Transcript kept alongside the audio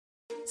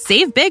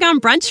Save big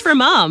on brunch for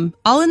mom,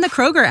 all in the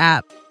Kroger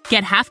app.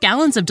 Get half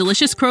gallons of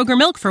delicious Kroger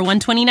milk for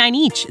 $1.29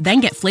 each.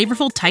 Then get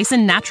flavorful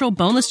Tyson natural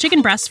boneless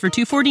chicken breasts for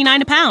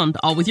 $2.49 a pound,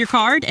 all with your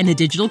card and a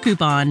digital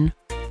coupon.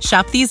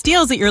 Shop these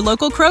deals at your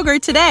local Kroger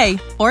today,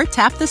 or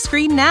tap the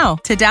screen now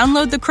to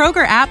download the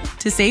Kroger app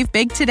to save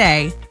big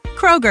today.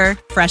 Kroger,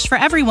 fresh for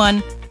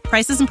everyone.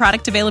 Prices and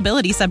product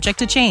availability subject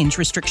to change.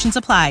 Restrictions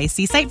apply.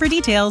 See site for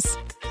details.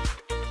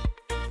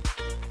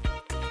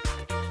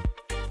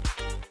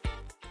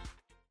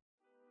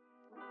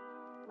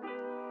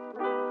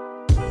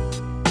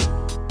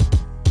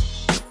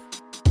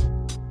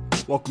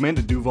 Welcome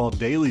into Duval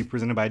Daily,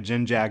 presented by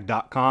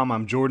GenJag.com.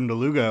 I'm Jordan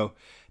DeLugo.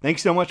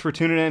 Thanks so much for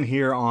tuning in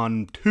here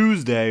on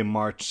Tuesday,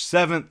 March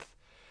 7th.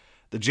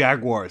 The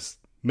Jaguars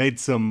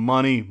made some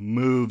money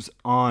moves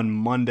on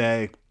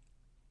Monday.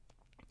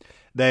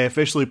 They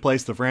officially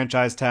placed the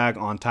franchise tag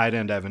on tight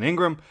end Evan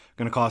Ingram.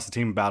 Going to cost the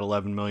team about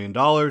 $11 million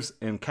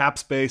in cap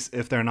space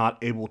if they're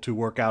not able to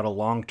work out a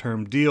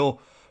long-term deal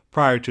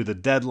prior to the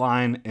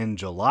deadline in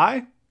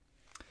July.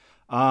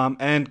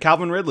 And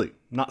Calvin Ridley,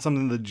 not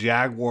something the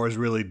Jaguars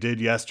really did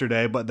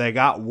yesterday, but they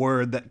got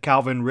word that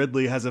Calvin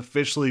Ridley has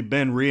officially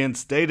been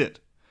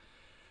reinstated.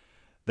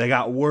 They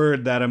got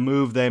word that a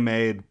move they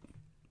made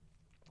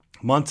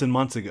months and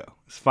months ago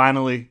is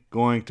finally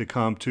going to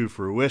come to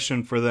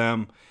fruition for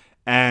them,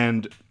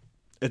 and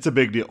it's a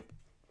big deal.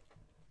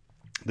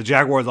 The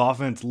Jaguars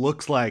offense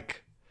looks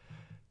like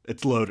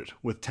it's loaded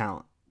with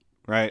talent,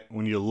 right?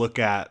 When you look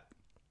at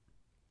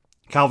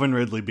Calvin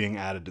Ridley being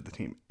added to the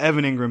team,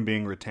 Evan Ingram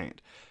being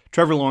retained,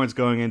 Trevor Lawrence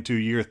going into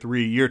year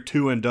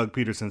 2 in Doug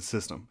Peterson's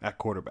system at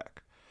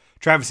quarterback,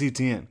 Travis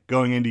Etienne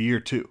going into year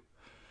 2.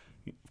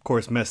 Of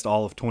course, missed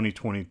all of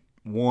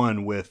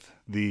 2021 with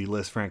the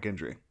Liz Frank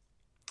injury.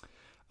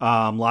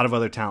 A lot of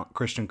other talent,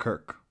 Christian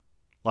Kirk,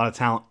 a lot of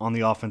talent on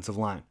the offensive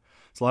line.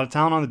 There's a lot of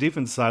talent on the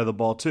defensive side of the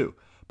ball too,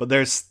 but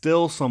there's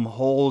still some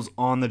holes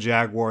on the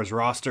Jaguars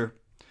roster,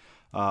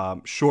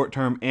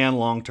 short-term and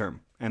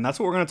long-term, and that's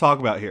what we're going to talk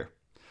about here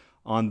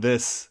on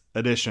this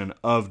edition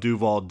of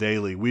Duval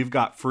Daily. We've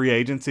got free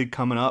agency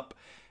coming up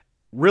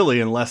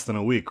really in less than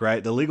a week,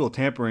 right? The legal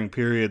tampering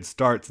period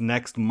starts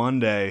next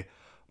Monday,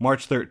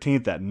 March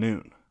 13th at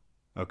noon,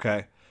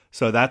 okay?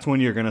 So that's when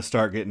you're going to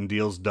start getting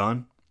deals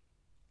done.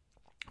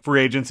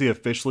 Free agency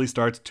officially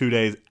starts 2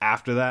 days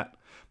after that,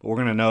 but we're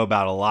going to know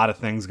about a lot of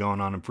things going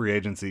on in free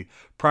agency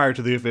prior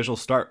to the official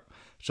start.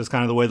 It's just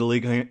kind of the way the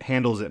league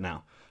handles it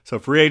now. So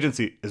free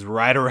agency is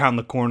right around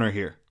the corner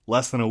here,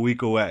 less than a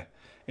week away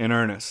in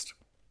earnest.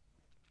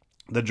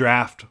 The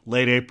draft,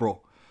 late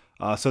April.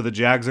 So the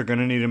Jags are going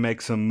to need to make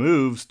some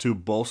moves to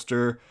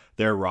bolster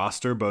their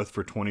roster, both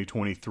for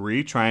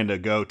 2023, trying to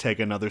go take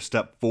another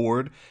step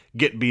forward,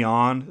 get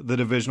beyond the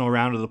divisional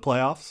round of the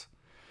playoffs,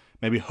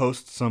 maybe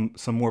host some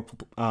more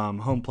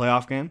home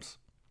playoff games.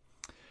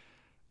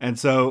 And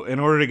so in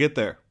order to get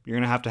there, you're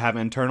going to have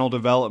internal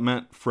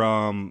development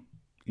from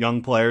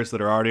young players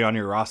that are already on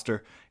your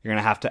roster. You're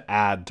going to have to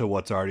add to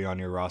what's already on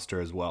your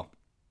roster as well.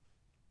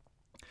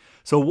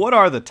 So what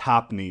are the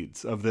top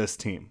needs of this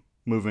team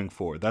moving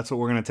forward? That's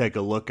what we're going to take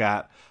a look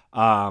at.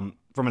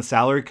 From a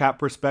salary cap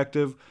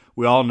perspective,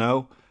 we all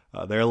know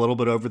they're a little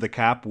bit over the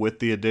cap with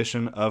the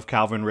addition of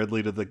Calvin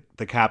Ridley to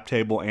the cap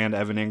table and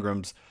Evan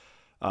Ingram's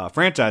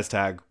franchise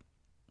tag.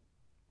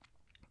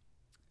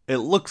 It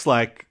looks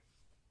like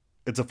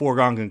it's a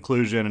foregone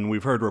conclusion, and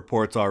we've heard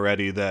reports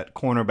already that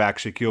cornerback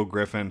Shaquille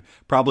Griffin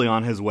probably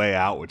on his way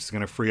out, which is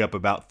going to free up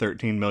about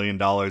 $13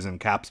 million in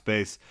cap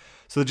space.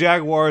 So the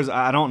Jaguars,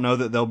 I don't know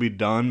that they'll be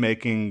done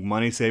making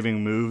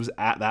money-saving moves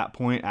at that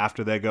point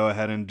after they go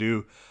ahead and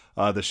do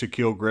the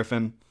Shaquille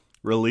Griffin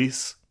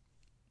release.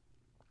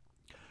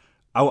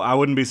 I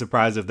wouldn't be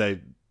surprised if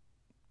they,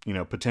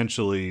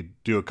 potentially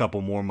do a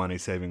couple more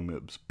money-saving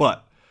moves.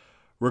 But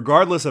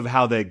regardless of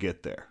how they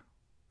get there,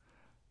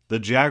 the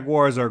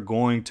Jaguars are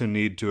going to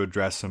need to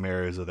address some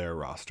areas of their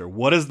roster.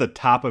 What is the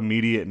top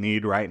immediate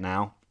need right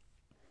now?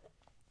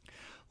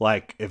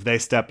 Like, if they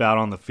stepped out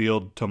on the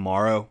field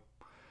tomorrow,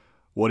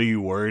 what are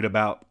you worried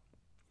about?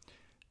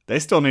 They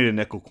still need a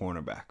nickel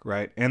cornerback,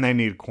 right? And they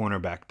need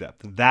cornerback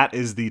depth. That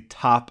is the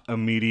top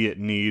immediate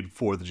need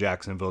for the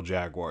Jacksonville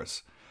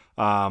Jaguars.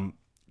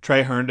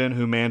 Trey Herndon,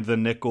 who manned the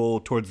nickel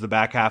towards the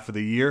back half of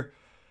the year,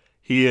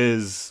 he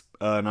is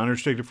an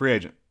unrestricted free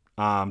agent.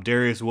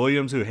 Darius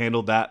Williams, who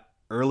handled that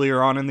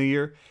earlier on in the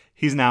year,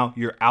 he's now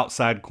your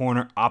outside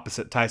corner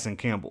opposite Tyson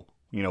Campbell,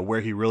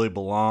 where he really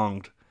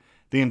belonged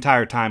the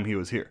entire time he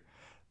was here.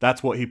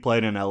 That's what he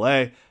played in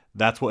LA.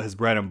 That's what his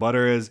bread and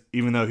butter is.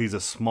 Even though he's a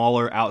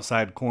smaller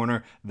outside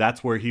corner,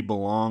 that's where he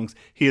belongs.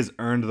 He has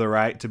earned the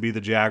right to be the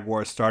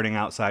Jaguars starting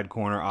outside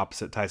corner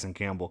opposite Tyson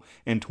Campbell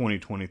in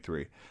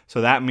 2023.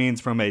 So that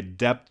means from a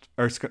depth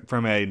or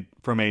from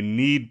a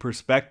need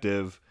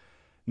perspective,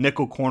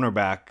 nickel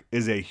cornerback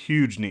is a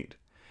huge need.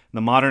 In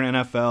the modern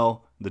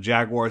NFL, the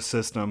Jaguars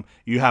system,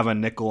 you have a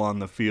nickel on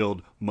the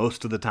field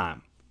most of the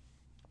time,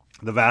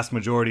 the vast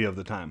majority of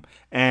the time.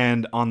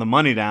 And on the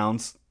money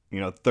downs,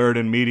 third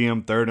and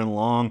medium, third and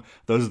long.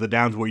 Those are the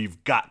downs where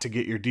you've got to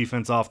get your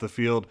defense off the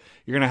field.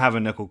 You're going to have a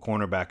nickel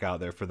cornerback out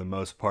there for the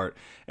most part.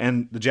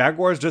 And the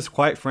Jaguars, just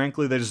quite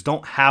frankly, they just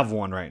don't have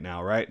one right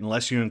now, right?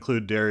 Unless you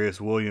include Darius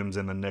Williams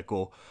in the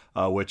nickel,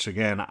 which,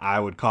 again, I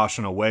would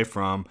caution away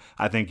from.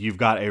 I think you've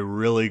got a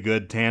really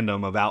good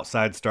tandem of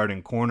outside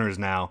starting corners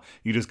now.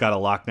 You just got to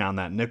lock down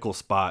that nickel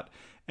spot.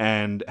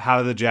 And how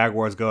do the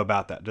Jaguars go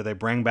about that? Do they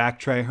bring back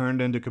Trey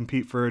Herndon to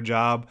compete for a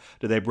job?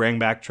 Do they bring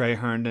back Trey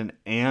Herndon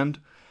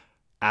and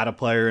add a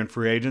player in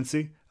free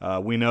agency?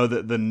 We know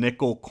that the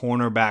nickel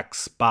cornerback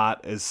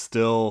spot is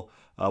still,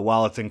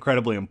 while it's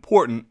incredibly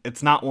important,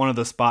 it's not one of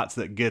the spots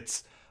that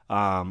gets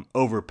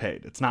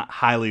overpaid. It's not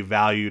highly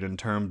valued in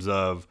terms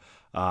of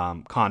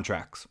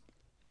contracts,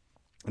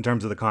 in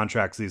terms of the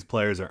contracts these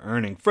players are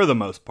earning for the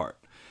most part.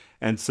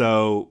 And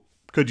so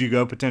could you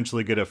go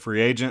potentially get a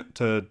free agent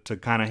to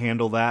kind of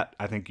handle that?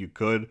 I think you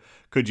could.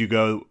 Could you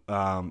go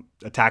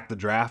attack the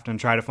draft and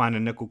try to find a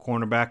nickel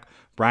cornerback?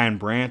 Brian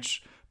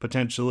Branch,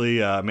 potentially,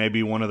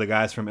 maybe one of the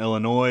guys from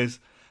Illinois.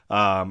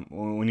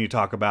 When you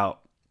talk about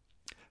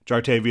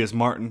Jartavius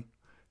Martin,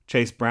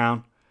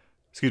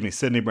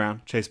 Sidney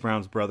Brown, Chase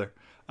Brown's brother.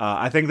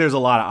 I think there's a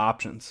lot of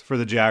options for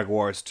the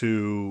Jaguars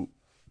to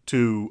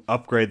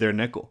upgrade their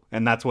nickel,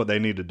 and that's what they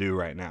need to do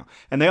right now.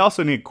 And they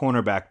also need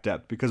cornerback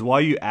depth, because while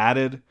you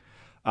added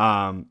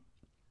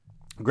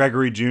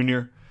Gregory Jr.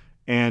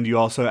 and you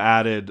also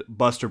added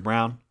Buster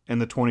Brown in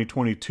the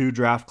 2022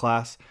 draft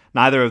class,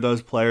 neither of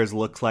those players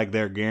looks like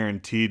they're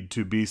guaranteed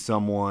to be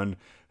someone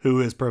who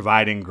is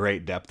providing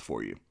great depth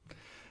for you.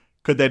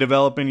 Could they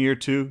develop in year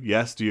 2?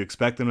 Yes. Do you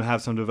expect them to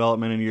have some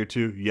development in year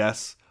 2?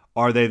 Yes.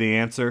 Are they the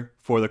answer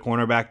for the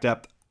cornerback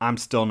depth? I'm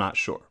still not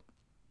sure.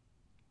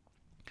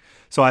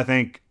 So I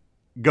think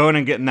going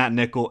and getting that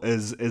nickel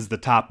is the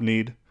top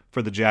need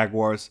for the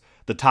Jaguars.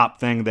 The top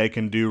thing they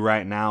can do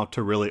right now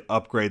to really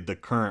upgrade the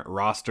current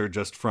roster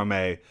just from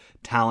a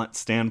talent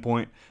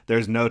standpoint.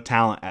 There's no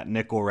talent at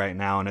nickel right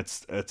now, and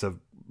it's a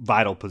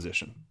vital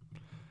position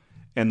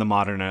in the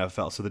modern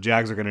NFL. So the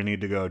Jags are going to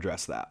need to go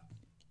address that.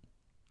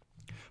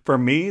 For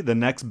me, the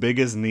next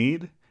biggest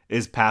need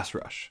is pass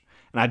rush.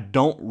 And I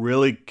don't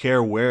really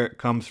care where it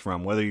comes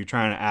from, whether you're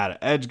trying to add an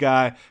edge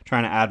guy,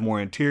 trying to add more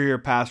interior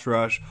pass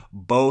rush,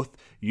 both.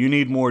 You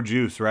need more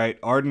juice, right?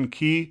 Arden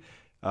Key,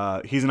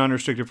 he's an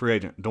unrestricted free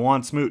agent.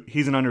 Dewan Smoot,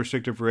 he's an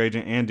unrestricted free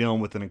agent and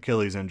dealing with an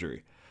Achilles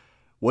injury.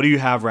 What do you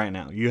have right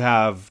now? You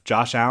have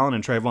Josh Allen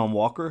and Trayvon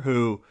Walker,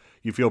 who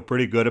you feel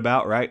pretty good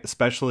about, right?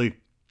 Especially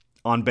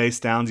on base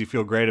downs, you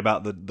feel great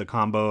about the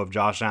combo of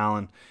Josh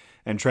Allen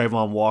and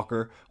Trayvon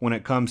Walker. When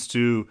it comes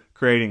to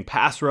creating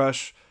pass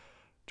rush,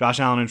 Josh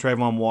Allen and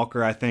Trayvon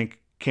Walker, I think,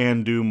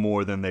 can do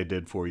more than they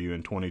did for you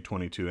in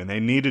 2022, and they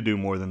need to do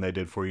more than they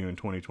did for you in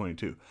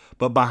 2022.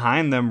 But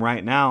behind them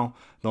right now,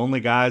 the only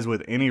guys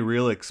with any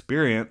real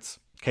experience,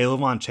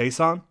 Kayvon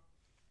Chason.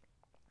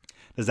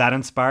 Does that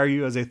inspire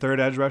you as a third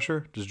edge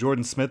rusher? Does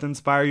Jordan Smith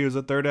inspire you as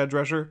a third edge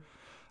rusher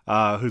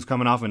who's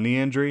coming off a knee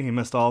injury? He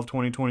missed all of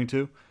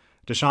 2022.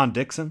 Deshaun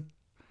Dixon?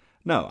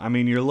 No, I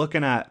mean, you're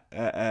looking at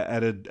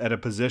a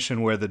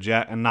position where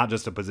and not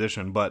just a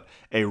position, but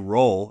a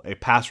role, a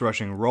pass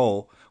rushing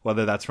role,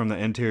 whether that's from the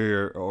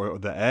interior or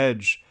the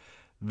edge.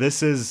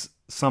 This is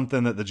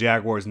something that the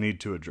Jaguars need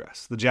to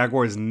address. The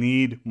Jaguars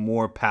need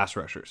more pass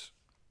rushers.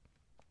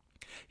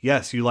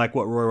 Yes, you like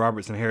what Roy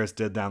Robertson Harris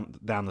did down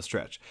the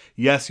stretch.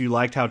 Yes, you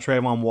liked how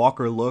Trayvon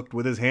Walker looked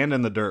with his hand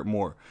in the dirt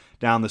more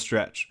down the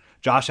stretch.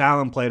 Josh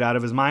Allen played out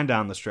of his mind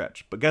down the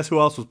stretch. But guess who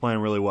else was playing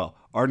really well?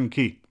 Arden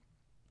Key.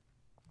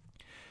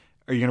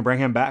 Are you going to bring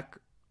him back?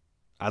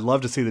 I'd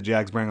love to see the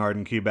Jags bring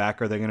Arden Key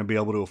back. Are they going to be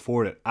able to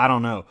afford it? I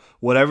don't know.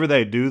 Whatever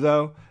they do,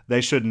 though, they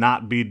should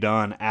not be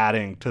done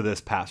adding to this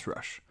pass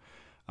rush.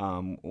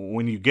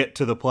 When you get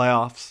to the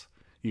playoffs,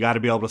 you got to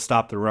be able to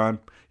stop the run.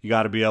 You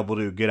got to be able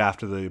to get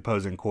after the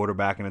opposing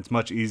quarterback, and it's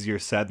much easier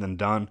said than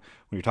done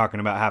when you're talking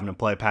about having to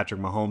play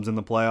Patrick Mahomes in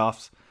the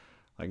playoffs.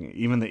 Like,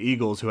 even the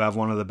Eagles, who have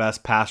one of the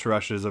best pass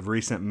rushes of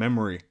recent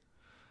memory,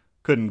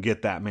 couldn't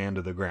get that man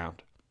to the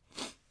ground.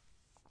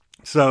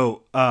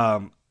 So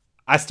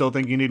I still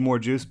think you need more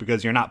juice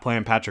because you're not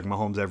playing Patrick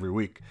Mahomes every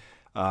week.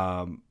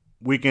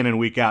 Week in and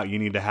week out, you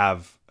need to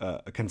have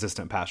a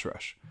consistent pass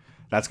rush.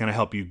 That's going to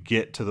help you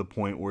get to the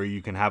point where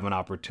you can have an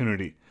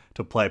opportunity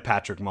to play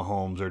Patrick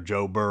Mahomes or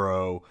Joe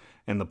Burrow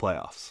in the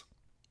playoffs.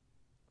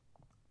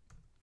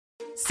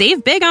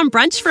 Save big on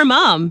brunch for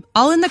mom,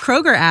 all in the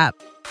Kroger app.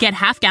 Get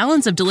half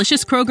gallons of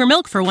delicious Kroger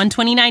milk for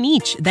 $1.29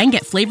 each. Then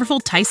get flavorful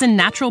Tyson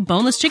natural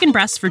boneless chicken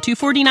breasts for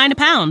 $2.49 a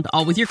pound,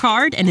 all with your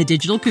card and a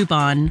digital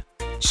coupon.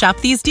 Shop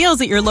these deals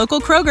at your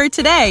local Kroger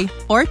today,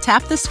 or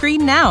tap the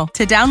screen now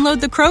to download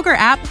the Kroger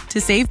app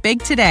to save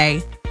big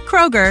today.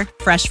 Kroger,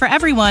 fresh for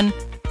everyone.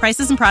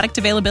 Prices and product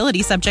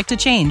availability subject to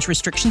change.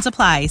 Restrictions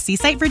apply. See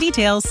site for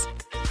details.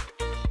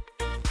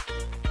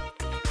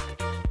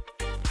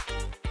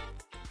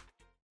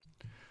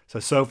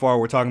 So far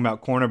we're talking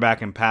about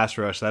cornerback and pass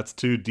rush. That's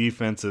two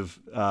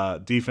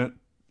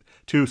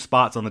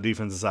spots on the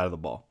defensive side of the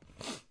ball.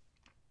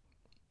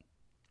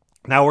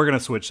 Now we're going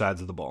to switch sides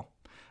of the ball.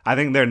 I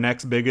think their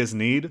next biggest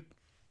need,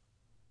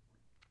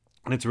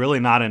 and it's really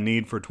not a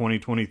need for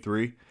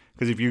 2023,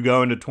 because if you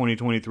go into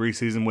 2023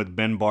 season with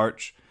Ben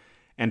Bartch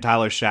and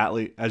Tyler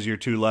Shatley as your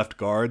two left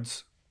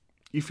guards,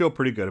 you feel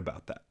pretty good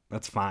about that.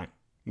 That's fine.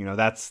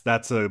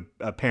 That's a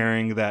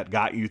pairing that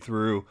got you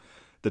through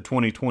the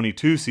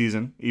 2022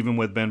 season, even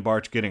with Ben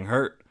Bartch getting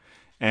hurt,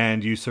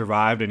 and you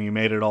survived and you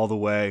made it all the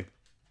way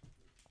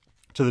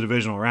to the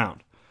divisional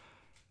round.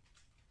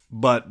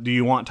 But do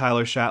you want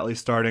Tyler Shatley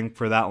starting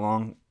for that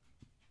long?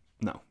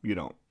 No, you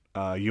don't.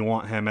 You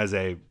want him as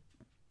a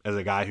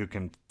guy who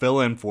can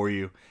fill in for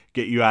you,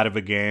 get you out of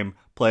a game,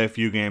 play a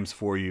few games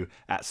for you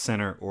at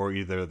center or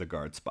either of the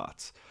guard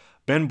spots.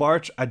 Ben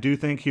Bartch, I do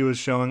think he was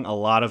showing a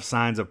lot of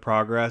signs of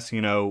progress,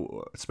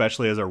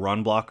 especially as a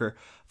run blocker.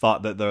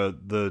 Thought that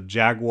the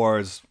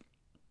Jaguars'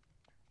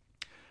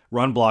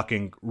 run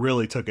blocking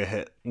really took a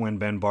hit when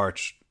Ben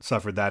Bartch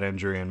suffered that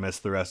injury and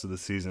missed the rest of the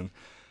season.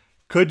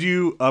 Could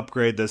you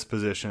upgrade this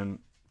position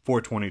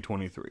for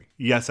 2023?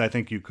 Yes, I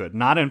think you could.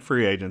 Not in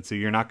free agency.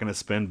 You're not going to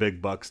spend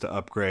big bucks to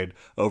upgrade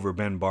over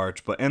Ben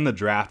Bartch, but in the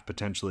draft,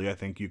 potentially, I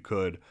think you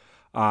could.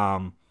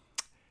 And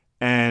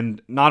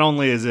not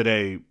only is it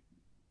a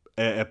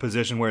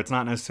position where it's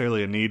not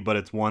necessarily a need, but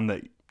it's one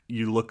that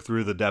you look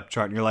through the depth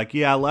chart and you're like,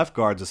 yeah, left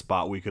guard's a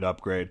spot we could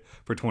upgrade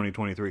for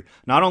 2023.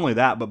 Not only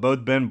that, but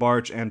both Ben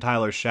Bartch and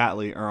Tyler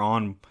Shatley are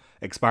on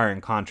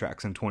expiring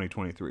contracts in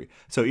 2023.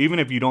 So even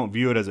if you don't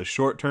view it as a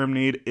short-term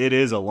need, it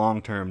is a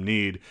long-term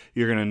need.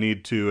 You're going to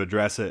need to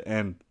address it.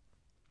 And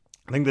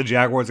I think the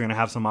Jaguars are going to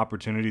have some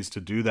opportunities to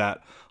do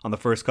that on the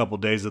first couple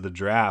days of the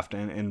draft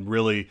and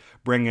really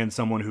bring in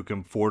someone who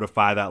can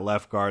fortify that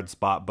left guard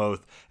spot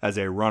both as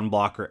a run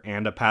blocker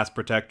and a pass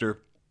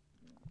protector.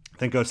 I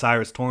think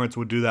Osiris Torrance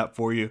would do that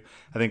for you.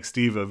 I think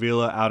Steve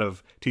Avila out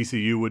of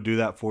TCU would do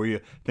that for you.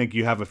 I think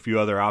you have a few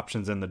other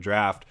options in the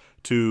draft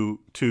to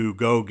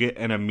go get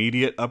an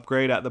immediate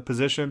upgrade at the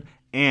position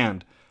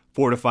and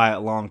fortify it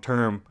long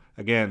term.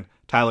 Again,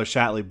 Tyler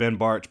Shatley, Ben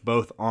Bartch,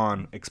 both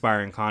on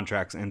expiring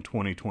contracts in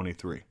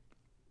 2023.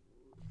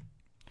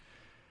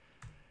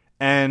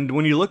 And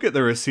when you look at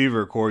the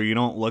receiver core, you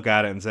don't look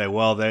at it and say,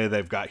 well,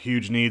 they've got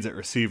huge needs at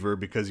receiver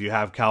because you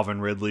have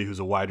Calvin Ridley, who's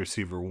a wide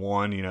receiver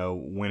one,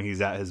 when he's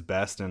at his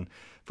best. And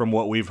from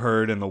what we've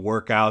heard in the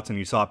workouts, and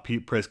you saw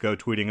Pete Prisco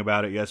tweeting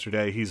about it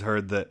yesterday, he's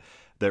heard that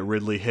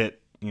Ridley hit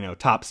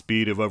top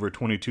speed of over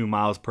 22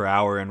 miles per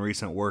hour in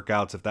recent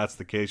workouts. If that's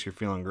the case, you're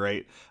feeling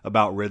great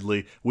about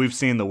Ridley. We've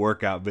seen the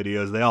workout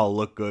videos. They all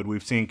look good.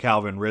 We've seen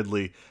Calvin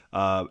Ridley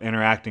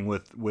interacting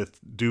with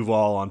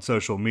Duval on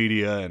social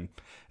media, and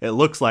it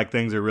looks like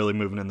things are really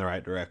moving in the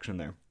right direction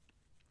there.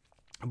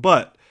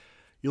 But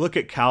you look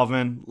at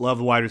Calvin, love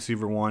the wide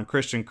receiver one.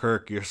 Christian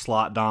Kirk, your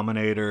slot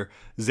dominator.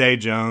 Zay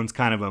Jones,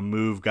 kind of a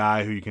move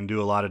guy who you can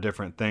do a lot of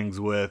different things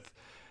with.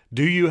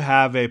 Do you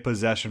have a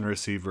possession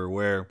receiver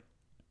where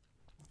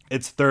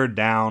it's third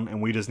down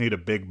and we just need a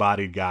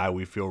big-bodied guy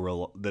we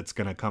feel that's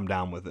going to come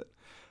down with it?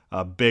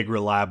 A big,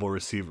 reliable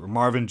receiver.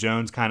 Marvin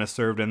Jones kind of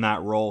served in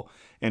that role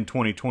in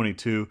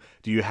 2022.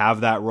 Do you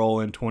have that role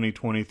in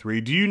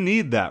 2023? Do you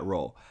need that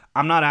role?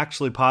 I'm not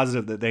actually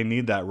positive that they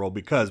need that role,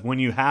 because when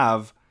you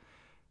have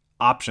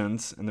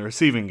options in the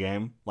receiving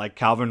game like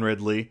Calvin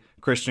Ridley,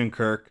 Christian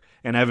Kirk,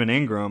 and Evan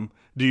Ingram,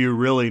 do you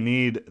really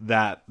need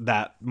that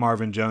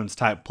Marvin Jones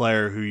type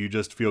player who you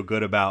just feel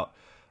good about?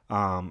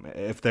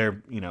 If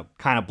they're,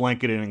 kind of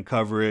blanketed in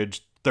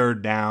coverage,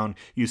 third down,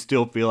 you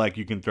still feel like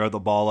you can throw the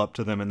ball up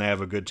to them and they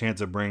have a good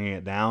chance of bringing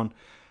it down.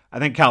 I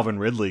think Calvin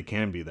Ridley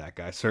can be that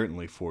guy,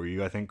 certainly for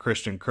you. I think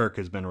Christian Kirk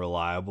has been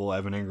reliable.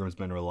 Evan Ingram's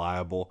been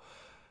reliable.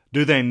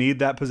 Do they need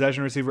that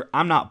possession receiver?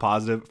 I'm not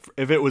positive.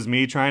 If it was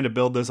me trying to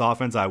build this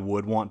offense, I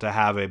would want to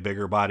have a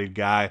bigger-bodied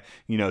guy,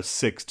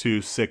 6'2",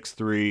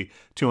 6'3",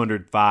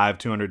 205,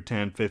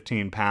 210,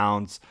 15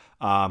 pounds,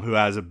 who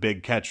has a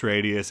big catch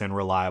radius and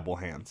reliable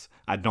hands.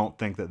 I don't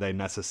think that they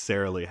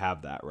necessarily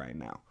have that right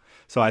now.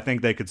 So I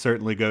think they could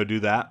certainly go do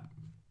that.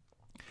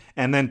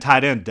 And then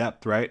tight end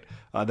depth, right?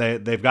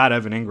 They've got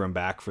Evan Ingram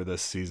back for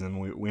this season.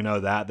 We know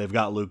that. They've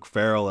got Luke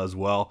Farrell as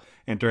well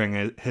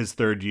entering his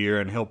third year,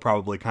 and he'll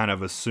probably kind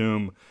of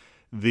assume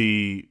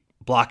the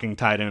blocking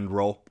tight end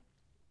role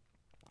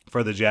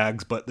for the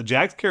Jags. But the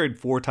Jags carried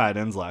 4 tight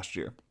ends last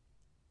year.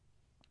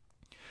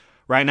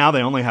 Right now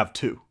they only have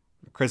 2.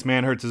 Chris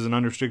Manhertz is an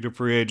unrestricted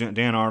free agent.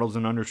 Dan Arnold's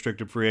an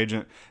unrestricted free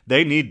agent.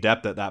 They need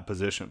depth at that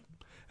position,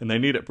 and they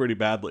need it pretty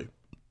badly.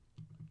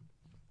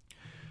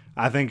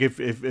 I think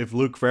if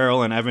Luke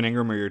Farrell and Evan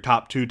Ingram are your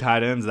top 2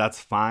 tight ends, that's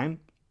fine.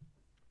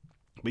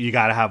 But you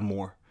got to have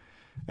more.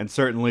 And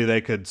certainly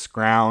they could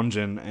scrounge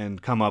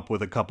and come up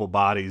with a couple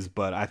bodies,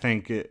 but I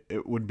think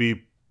it would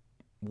be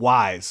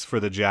wise for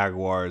the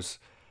Jaguars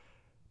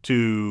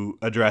to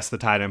address the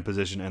tight end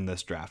position in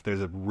this draft.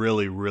 There's a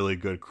really, really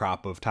good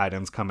crop of tight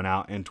ends coming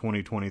out in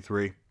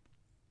 2023.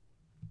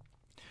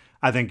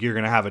 I think you're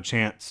going to have a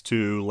chance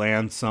to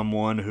land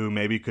someone who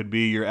maybe could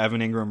be your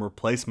Evan Ingram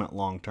replacement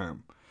long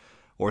term,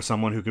 or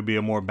someone who could be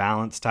a more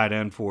balanced tight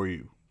end for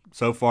you.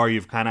 So far,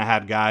 you've kind of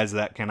had guys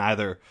that can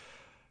either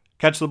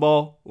catch the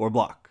ball or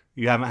block.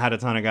 You haven't had a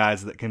ton of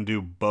guys that can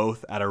do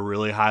both at a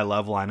really high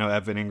level. I know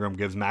Evan Ingram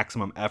gives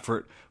maximum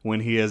effort when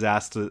he is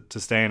asked to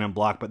stay in and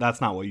block, but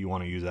that's not what you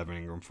want to use Evan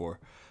Ingram for.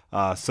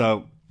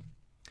 So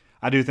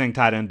I do think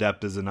tight end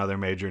depth is another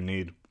major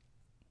need.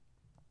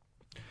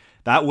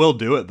 That will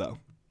do it, though.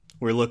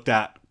 We looked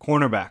at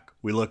cornerback.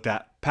 We looked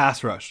at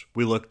pass rush.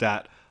 We looked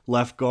at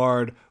left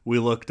guard. We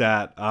looked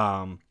at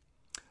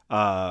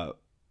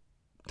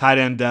tight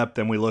end depth,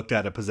 and we looked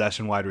at a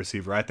possession wide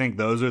receiver. I think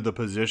those are the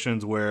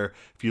positions where,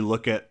 if you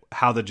look at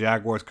how the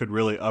Jaguars could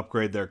really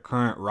upgrade their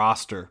current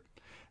roster,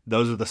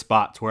 those are the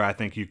spots where I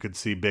think you could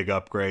see big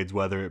upgrades,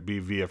 whether it be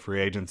via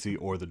free agency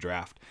or the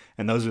draft.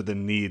 And those are the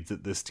needs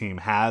that this team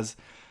has.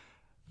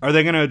 Are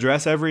they going to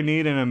address every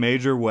need in a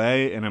major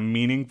way, in a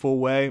meaningful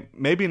way?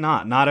 Maybe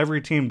not. Not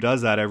every team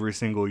does that every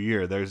single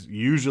year. There's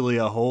usually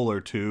a hole or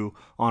two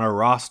on a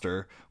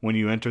roster when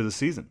you enter the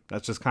season.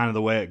 That's just kind of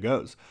the way it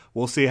goes.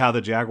 We'll see how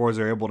the Jaguars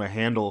are able to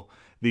handle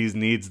these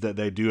needs that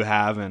they do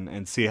have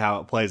and see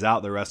how it plays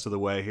out the rest of the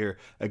way here.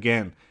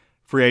 Again,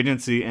 free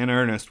agency in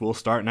earnest will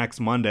start next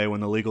Monday when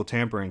the legal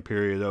tampering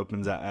period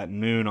opens at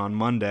noon on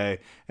Monday.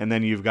 And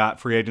then you've got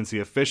free agency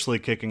officially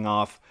kicking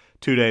off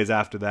 2 days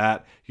after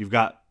that. You've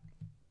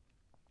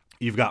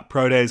got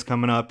pro days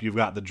coming up. You've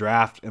got the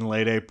draft in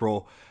late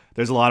April.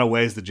 There's a lot of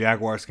ways the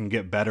Jaguars can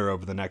get better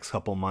over the next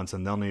couple months,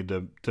 and they'll need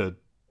to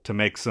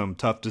make some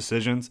tough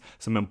decisions,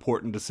 some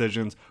important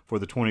decisions for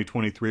the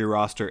 2023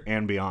 roster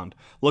and beyond.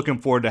 Looking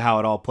forward to how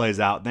it all plays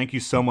out. Thank you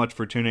so much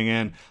for tuning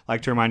in. I'd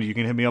like to remind you, you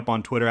can hit me up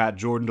on Twitter at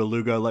Jordan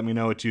DeLugo. Let me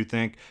know what you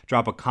think.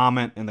 Drop a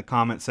comment in the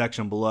comment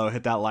section below.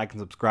 Hit that like and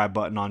subscribe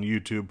button on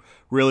YouTube.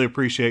 Really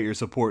appreciate your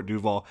support,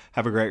 Duval.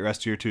 Have a great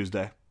rest of your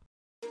Tuesday.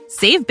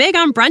 Save big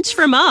on brunch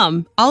for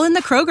mom, all in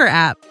the Kroger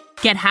app.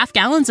 Get half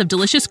gallons of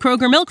delicious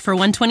Kroger milk for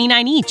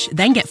 $1.29 each.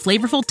 Then get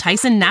flavorful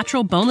Tyson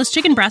natural boneless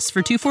chicken breasts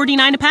for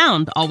 $2.49 a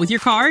pound, all with your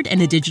card and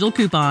a digital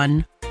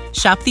coupon.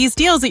 Shop these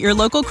deals at your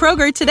local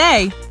Kroger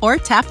today, or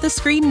tap the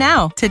screen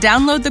now to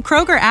download the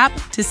Kroger app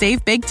to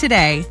save big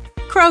today.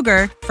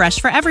 Kroger, fresh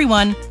for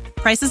everyone.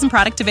 Prices and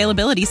product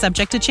availability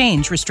subject to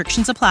change.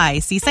 Restrictions apply.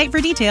 See site for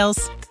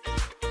details.